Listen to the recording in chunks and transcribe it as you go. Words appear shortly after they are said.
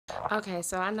Okay,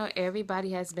 so I know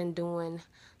everybody has been doing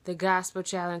the gospel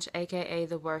challenge, aka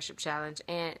the worship challenge,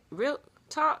 and real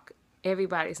talk,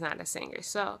 everybody's not a singer.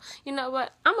 So, you know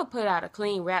what? I'm gonna put out a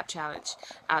clean rap challenge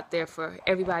out there for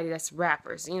everybody that's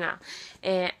rappers.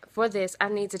 And for this, I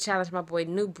need to challenge my boy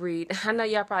New Breed. I know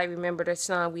y'all probably remember the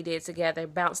song we did together,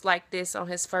 Bounce Like This, on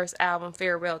his first album,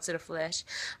 Farewell to the Flesh.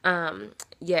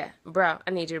 Yeah, bro,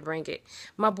 I need you to bring it.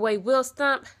 My boy Will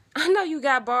Stump, I know you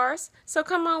got bars, so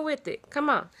come on with it. Come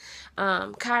on.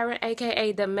 Kyron,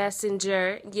 aka The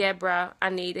Messenger. Yeah, bro, I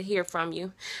need to hear from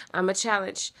you. I'm going to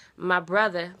challenge my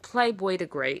brother, Playboy the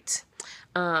Great.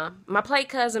 My play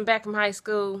cousin back from high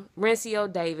school,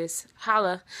 Rencio Davis.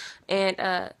 Holla. And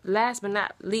last but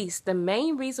not least, the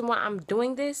main reason why I'm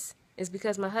doing this is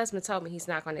because my husband told me he's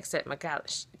not going to accept my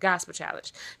gospel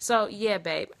challenge. So, yeah,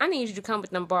 babe, I need you to come with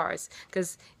them bars.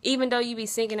 Because even though you be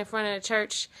singing in front of the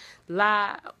church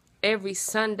live every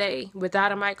Sunday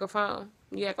without a microphone,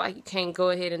 you act like you can't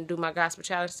go ahead and do my gospel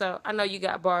challenge. So, I know you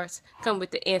got bars. Come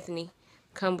with the Anthony.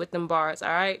 Come with them bars, all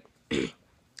right?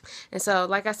 And so,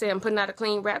 like I said, I'm putting out a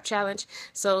clean rap challenge.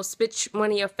 So, spit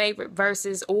one of your favorite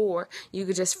verses, or you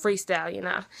could just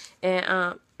freestyle.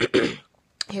 And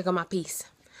here go my piece.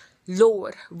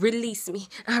 Lord, release me.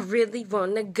 I really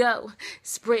want to go.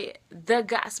 Spread the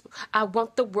gospel. I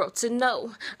want the world to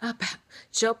know about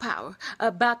your power,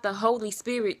 about the Holy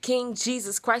Spirit, King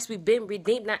Jesus Christ. We've been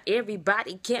redeemed. Not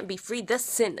everybody can be free. The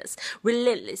sinners,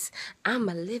 relentless. I'm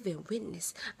a living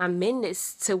witness. I'm in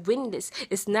this to win this.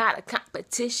 It's not a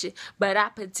competition, but I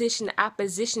petition the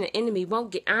opposition. The enemy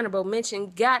won't get honorable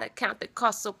mention. Gotta count the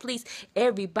cost. So please,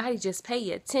 everybody just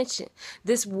pay attention.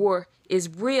 This war is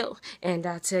real, and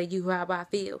I tell you how I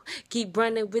feel. Keep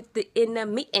running with the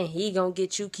enemy and he gonna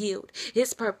get you killed.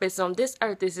 His purpose on this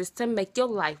earth is to make your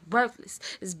life worthless.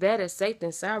 It's better safe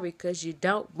than sorry, cause you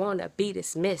don't wanna be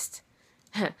dismissed.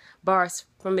 Bars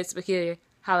from Mr. Pekuliar.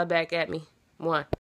 Holla back at me. 1.